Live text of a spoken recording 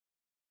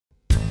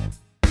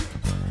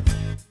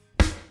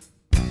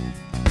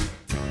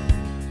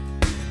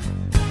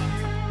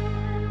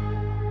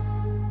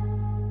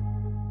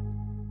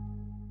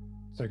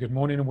So good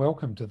morning and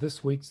welcome to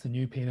this week's The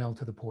New P&L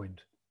to the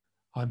Point.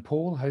 I'm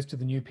Paul, host of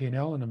The New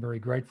P&L, and I'm very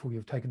grateful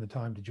you've taken the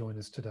time to join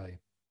us today.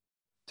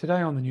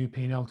 Today on The New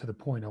P&L to the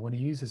Point, I want to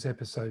use this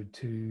episode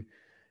to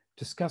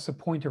discuss a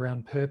point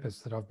around purpose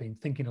that I've been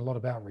thinking a lot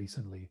about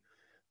recently,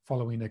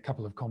 following a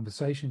couple of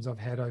conversations I've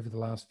had over the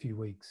last few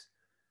weeks.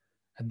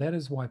 And that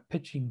is why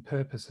pitching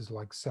purpose is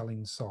like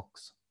selling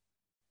socks.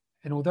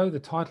 And although the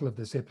title of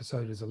this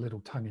episode is a little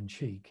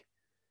tongue-in-cheek,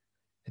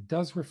 it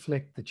does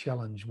reflect the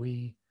challenge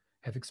we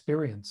have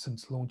experienced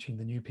since launching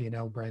the new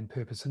P&L Brand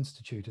Purpose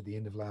Institute at the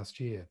end of last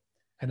year.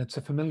 And it's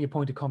a familiar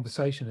point of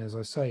conversation, as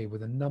I say,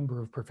 with a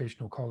number of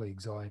professional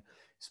colleagues I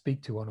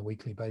speak to on a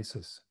weekly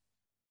basis.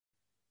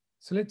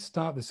 So let's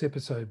start this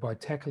episode by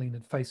tackling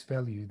at face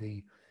value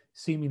the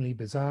seemingly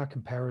bizarre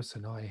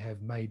comparison I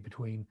have made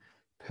between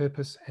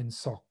purpose and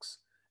socks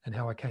and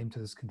how I came to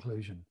this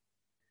conclusion.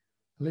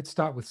 Let's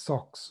start with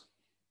socks.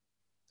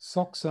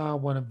 Socks are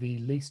one of the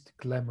least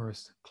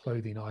glamorous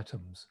clothing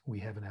items we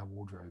have in our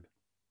wardrobe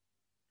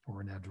or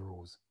in our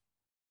drawers.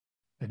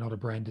 They're not a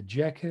branded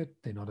jacket,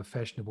 they're not a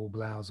fashionable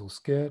blouse or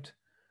skirt,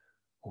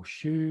 or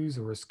shoes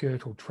or a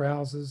skirt or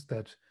trousers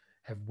that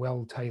have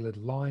well-tailored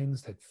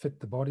lines that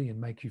fit the body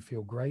and make you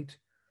feel great,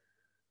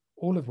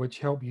 all of which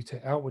help you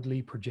to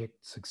outwardly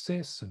project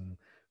success and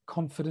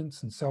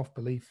confidence and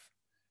self-belief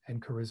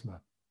and charisma.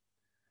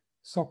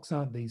 Socks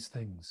aren't these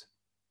things.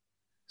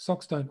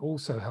 Socks don't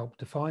also help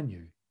define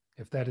you,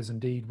 if that is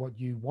indeed what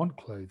you want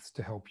clothes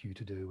to help you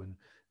to do, and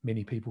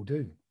many people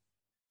do.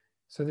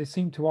 So they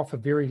seem to offer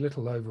very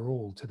little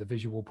overall to the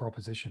visual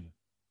proposition.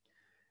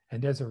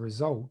 And as a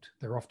result,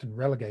 they're often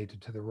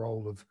relegated to the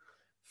role of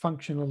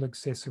functional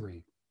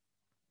accessory.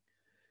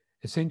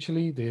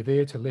 Essentially, they're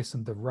there to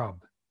lessen the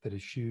rub that a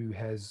shoe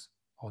has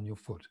on your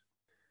foot.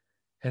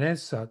 And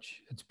as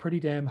such, it's pretty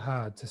damn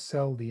hard to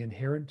sell the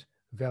inherent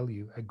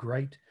value a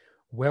great,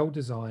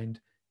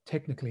 well-designed,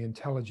 technically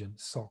intelligent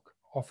sock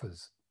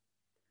offers.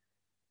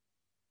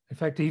 In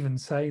fact, even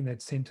saying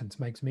that sentence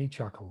makes me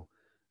chuckle,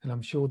 and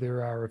I'm sure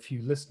there are a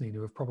few listening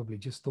who have probably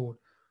just thought,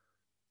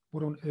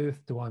 what on earth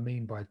do I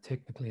mean by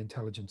technically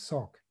intelligent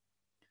sock?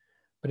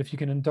 But if you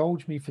can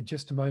indulge me for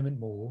just a moment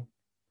more,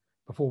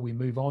 before we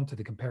move on to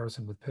the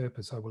comparison with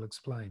purpose, I will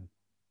explain.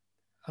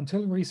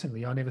 Until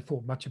recently, I never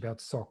thought much about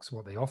socks,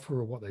 what they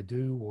offer or what they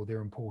do or their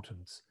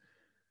importance.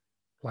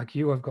 Like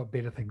you, I've got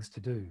better things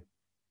to do.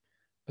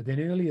 But then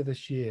earlier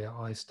this year,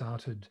 I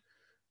started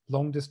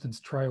long-distance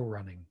trail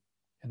running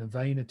in a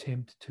vain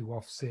attempt to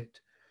offset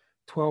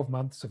 12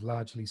 months of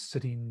largely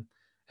sitting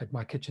at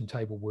my kitchen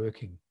table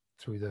working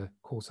through the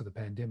course of the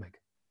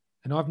pandemic.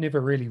 And I've never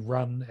really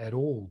run at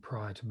all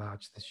prior to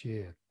March this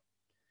year.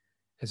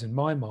 As in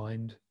my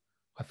mind,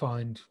 I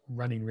find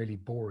running really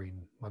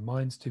boring. My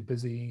mind's too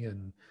busy,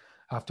 and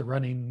after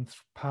running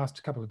past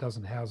a couple of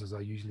dozen houses, I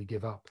usually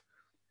give up.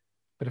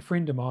 But a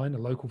friend of mine, a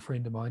local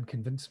friend of mine,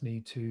 convinced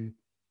me to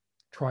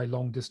try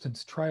long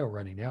distance trail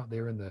running out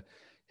there in the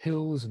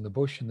hills and the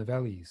bush and the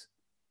valleys.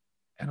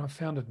 And I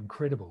found it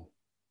incredible.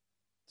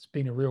 It's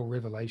been a real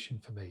revelation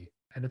for me.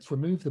 And it's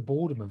removed the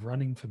boredom of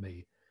running for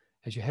me,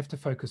 as you have to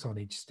focus on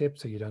each step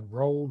so you don't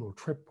roll or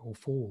trip or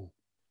fall.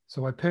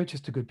 So I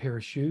purchased a good pair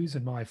of shoes,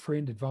 and my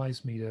friend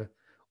advised me to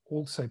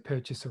also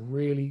purchase a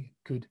really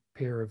good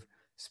pair of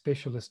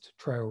specialist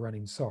trail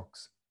running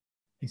socks.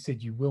 He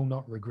said, you will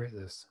not regret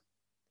this.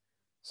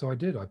 So I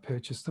did. I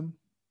purchased them.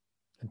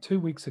 And 2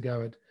 weeks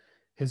ago, at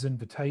his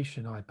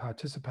invitation, I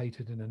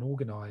participated in an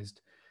organized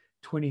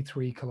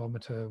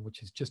 23-kilometer,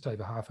 which is just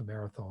over half a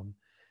marathon,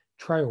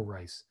 trail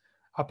race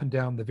up and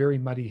down the very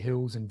muddy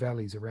hills and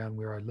valleys around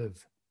where I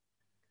live.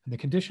 And the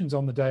conditions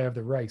on the day of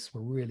the race were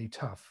really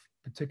tough,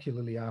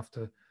 particularly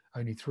after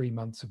only 3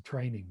 months of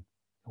training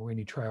or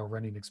any trail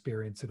running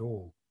experience at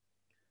all.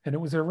 And it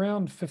was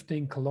around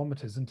 15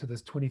 kilometers into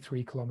this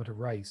 23-kilometer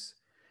race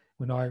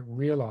when I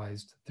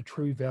realized the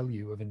true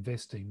value of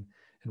investing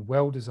in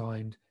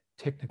well-designed,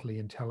 technically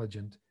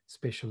intelligent,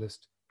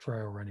 specialist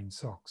trail running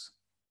socks.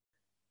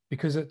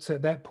 Because it's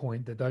at that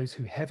point that those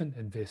who haven't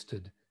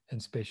invested in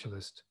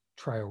specialist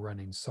trail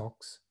running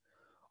socks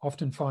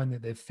often find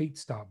that their feet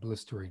start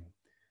blistering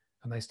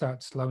and they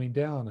start slowing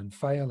down and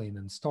failing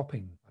and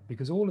stopping,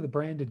 because all of the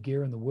branded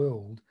gear in the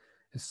world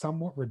is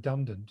somewhat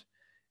redundant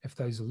if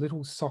those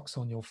little socks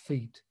on your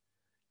feet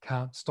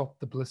can't stop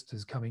the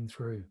blisters coming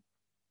through.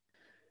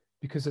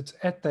 Because it's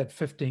at that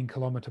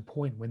 15-kilometer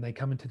point when they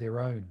come into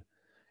their own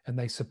and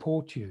they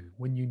support you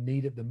when you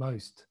need it the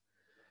most.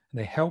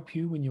 And they help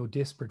you when you're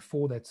desperate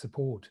for that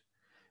support,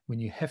 when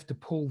you have to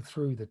pull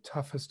through the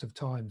toughest of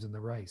times in the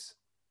race.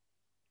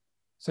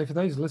 So for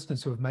those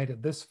listeners who have made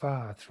it this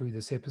far through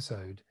this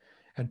episode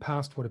and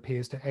past what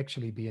appears to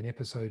actually be an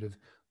episode of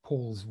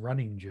Paul's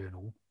running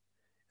journal,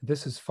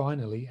 this is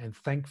finally and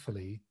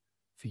thankfully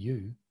for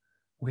you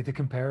where the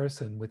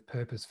comparison with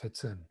purpose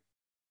fits in.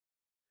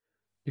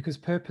 Because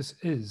purpose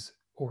is,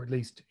 or at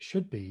least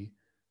should be,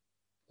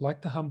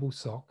 like the humble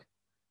sock,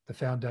 the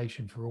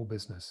foundation for all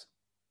business.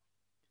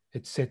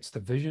 It sets the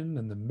vision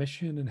and the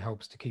mission and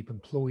helps to keep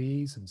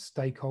employees and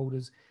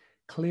stakeholders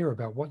clear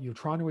about what you're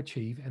trying to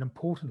achieve and,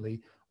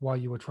 importantly, why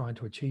you are trying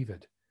to achieve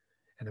it.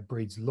 And it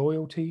breeds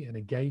loyalty and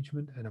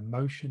engagement and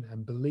emotion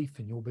and belief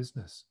in your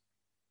business.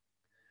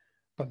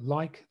 But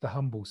like the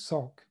humble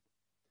sock,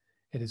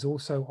 it is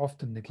also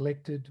often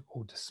neglected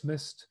or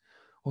dismissed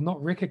or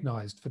not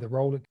recognized for the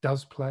role it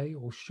does play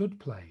or should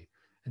play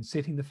in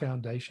setting the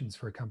foundations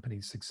for a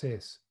company's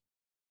success.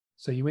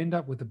 So you end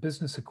up with the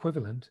business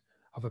equivalent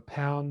of a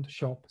pound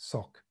shop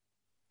sock,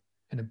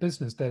 in a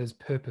business that is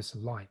purpose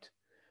light,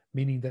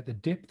 meaning that the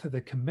depth of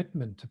the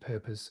commitment to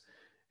purpose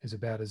is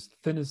about as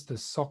thin as the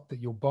sock that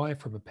you'll buy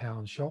from a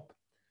pound shop,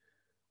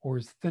 or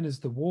as thin as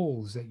the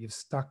walls that you've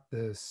stuck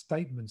the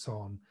statements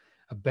on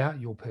about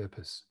your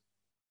purpose,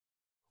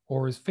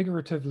 or as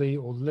figuratively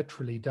or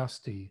literally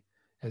dusty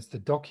as the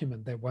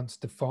document that once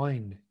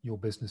defined your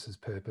business's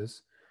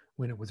purpose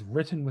when it was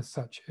written with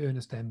such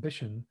earnest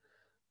ambition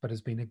but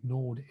has been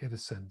ignored ever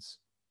since.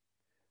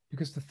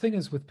 Because the thing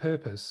is with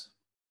purpose,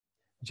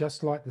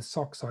 just like the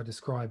socks I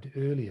described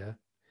earlier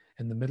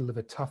in the middle of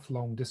a tough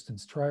long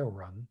distance trail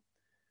run,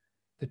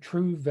 the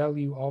true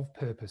value of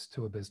purpose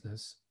to a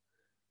business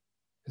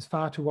is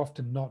far too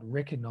often not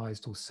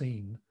recognized or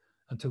seen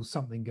until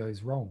something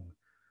goes wrong,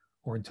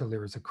 or until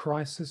there is a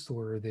crisis,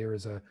 or there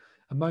is a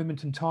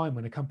moment in time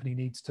when a company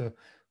needs to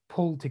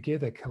pull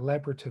together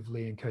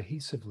collaboratively and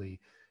cohesively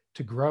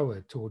to grow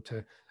it or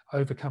to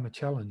overcome a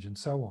challenge and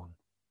so on.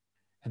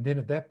 And then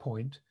at that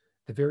point,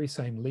 the very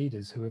same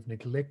leaders who have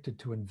neglected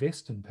to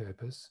invest in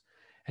purpose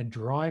and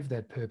drive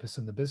that purpose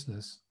in the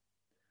business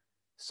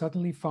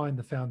suddenly find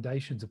the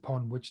foundations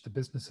upon which the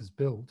business is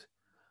built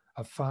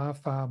are far,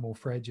 far more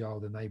fragile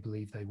than they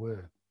believed they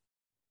were.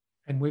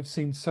 And we've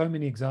seen so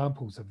many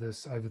examples of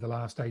this over the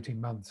last 18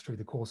 months through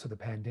the course of the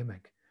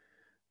pandemic,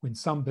 when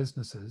some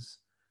businesses,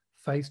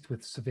 faced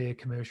with severe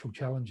commercial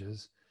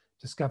challenges,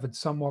 discovered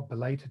somewhat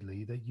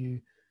belatedly that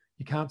you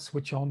can't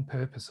switch on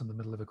purpose in the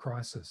middle of a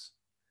crisis.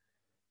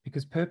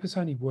 Because purpose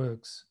only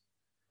works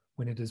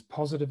when it is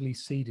positively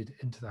seeded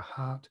into the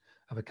heart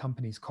of a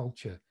company's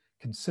culture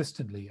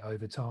consistently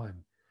over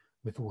time,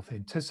 with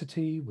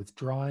authenticity, with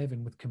drive,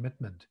 and with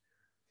commitment.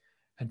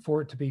 And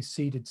for it to be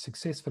seeded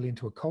successfully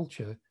into a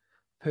culture,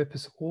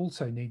 purpose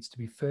also needs to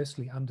be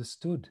firstly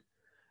understood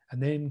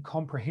and then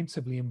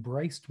comprehensively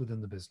embraced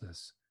within the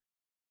business.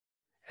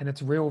 And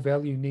its real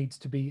value needs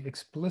to be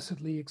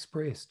explicitly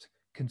expressed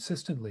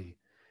consistently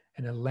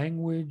in a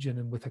language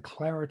and with a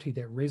clarity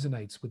that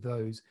resonates with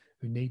those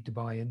who need to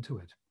buy into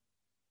it.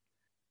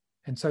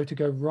 And so to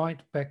go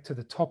right back to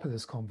the top of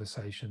this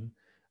conversation,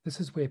 this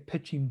is where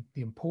pitching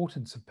the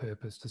importance of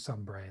purpose to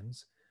some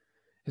brands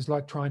is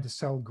like trying to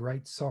sell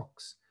great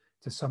socks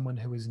to someone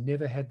who has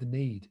never had the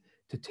need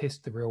to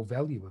test the real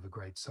value of a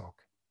great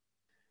sock.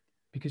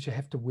 Because you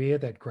have to wear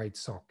that great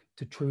sock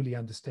to truly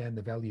understand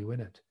the value in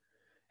it.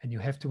 And you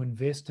have to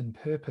invest in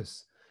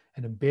purpose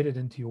and embed it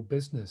into your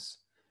business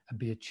and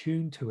be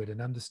attuned to it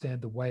and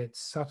understand the way it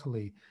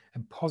subtly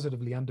and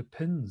positively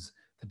underpins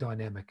the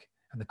dynamic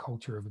and the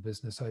culture of a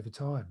business over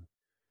time.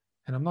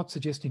 And I'm not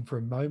suggesting for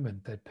a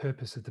moment that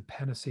purpose is the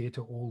panacea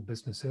to all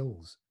business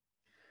ills.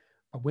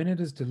 But when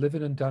it is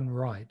delivered and done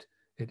right,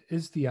 it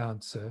is the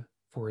answer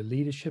for a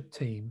leadership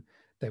team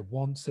that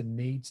wants and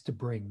needs to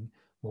bring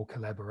more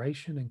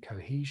collaboration and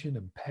cohesion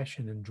and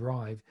passion and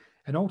drive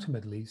and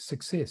ultimately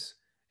success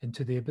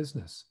into their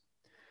business.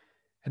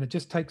 And it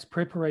just takes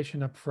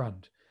preparation up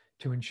front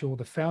to ensure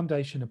the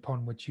foundation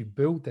upon which you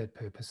build that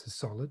purpose is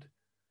solid,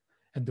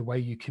 and the way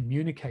you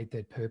communicate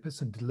that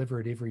purpose and deliver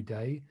it every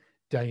day,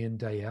 day in,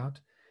 day out,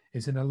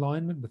 is in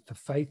alignment with the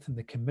faith and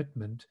the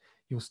commitment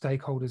your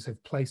stakeholders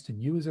have placed in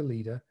you as a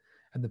leader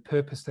and the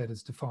purpose that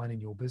is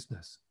defining your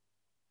business.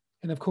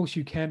 And of course,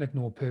 you can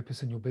ignore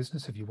purpose in your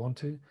business if you want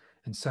to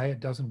and say it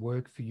doesn't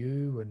work for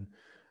you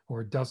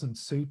or it doesn't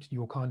suit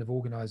your kind of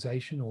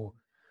organization or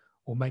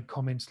make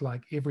comments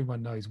like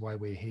everyone knows why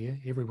we're here,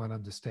 everyone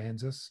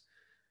understands us,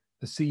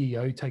 the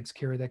CEO takes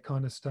care of that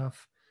kind of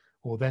stuff,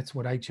 or that's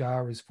what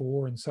HR is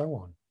for, and so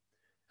on.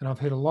 And I've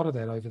heard a lot of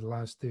that over the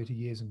last 30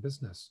 years in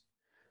business.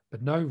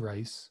 But no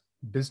race,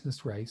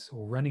 business race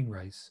or running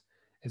race,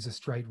 is a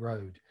straight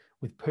road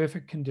with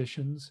perfect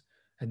conditions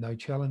and no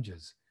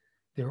challenges.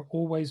 There are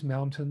always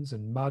mountains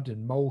and mud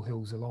and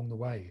molehills along the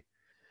way.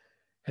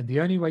 And the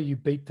only way you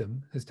beat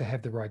them is to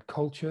have the right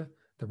culture,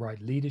 the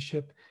right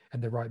leadership,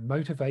 and the right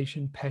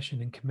motivation,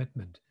 passion, and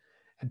commitment.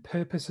 And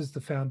purpose is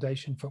the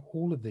foundation for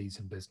all of these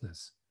in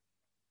business.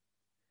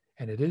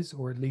 And it is,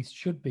 or at least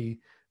should be,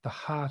 the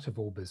heart of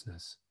all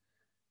business.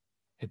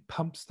 It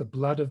pumps the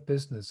blood of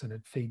business and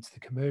it feeds the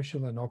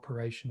commercial and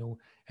operational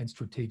and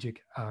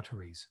strategic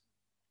arteries.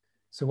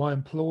 So I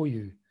implore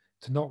you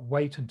to not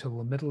wait until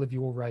the middle of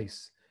your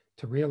race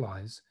to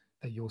realize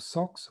that your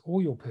socks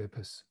or your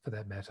purpose, for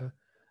that matter,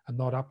 are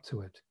not up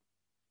to it,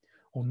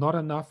 or not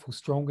enough or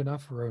strong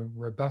enough or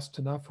robust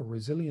enough or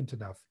resilient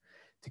enough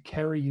to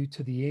carry you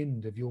to the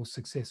end of your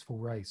successful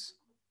race.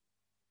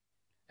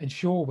 And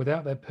sure,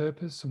 without that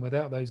purpose and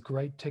without those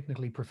great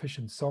technically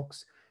proficient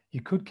socks,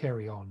 you could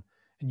carry on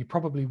and you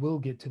probably will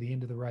get to the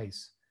end of the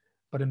race.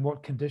 But in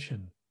what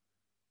condition?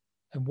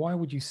 And why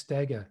would you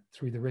stagger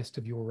through the rest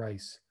of your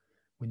race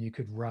when you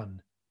could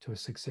run to a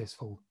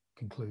successful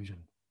conclusion.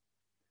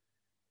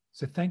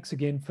 So thanks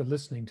again for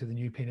listening to the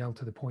new P&L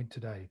to the Point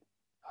today.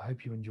 I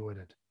hope you enjoyed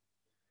it.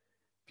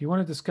 If you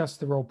want to discuss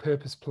the role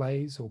purpose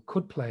plays or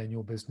could play in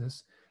your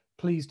business,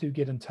 please do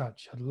get in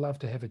touch. I'd love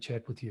to have a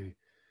chat with you.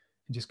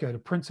 And just go to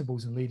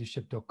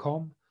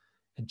principlesandleadership.com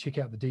and check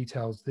out the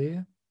details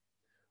there.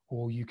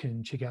 Or you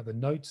can check out the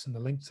notes and the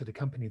links that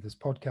accompany this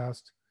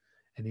podcast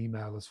and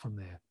email us from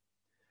there.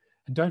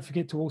 And don't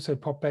forget to also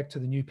pop back to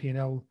the new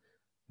P&L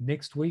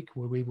next week,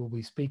 where we will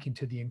be speaking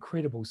to the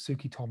incredible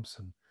Suki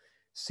Thompson,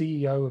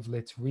 CEO of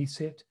Let's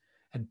Reset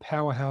and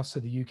powerhouse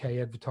of the UK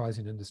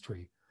advertising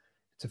industry.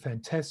 It's a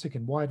fantastic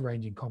and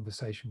wide-ranging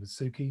conversation with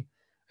Suki,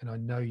 and I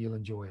know you'll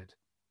enjoy it.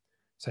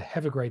 So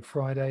have a great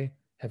Friday,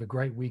 have a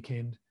great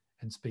weekend,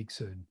 and speak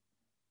soon.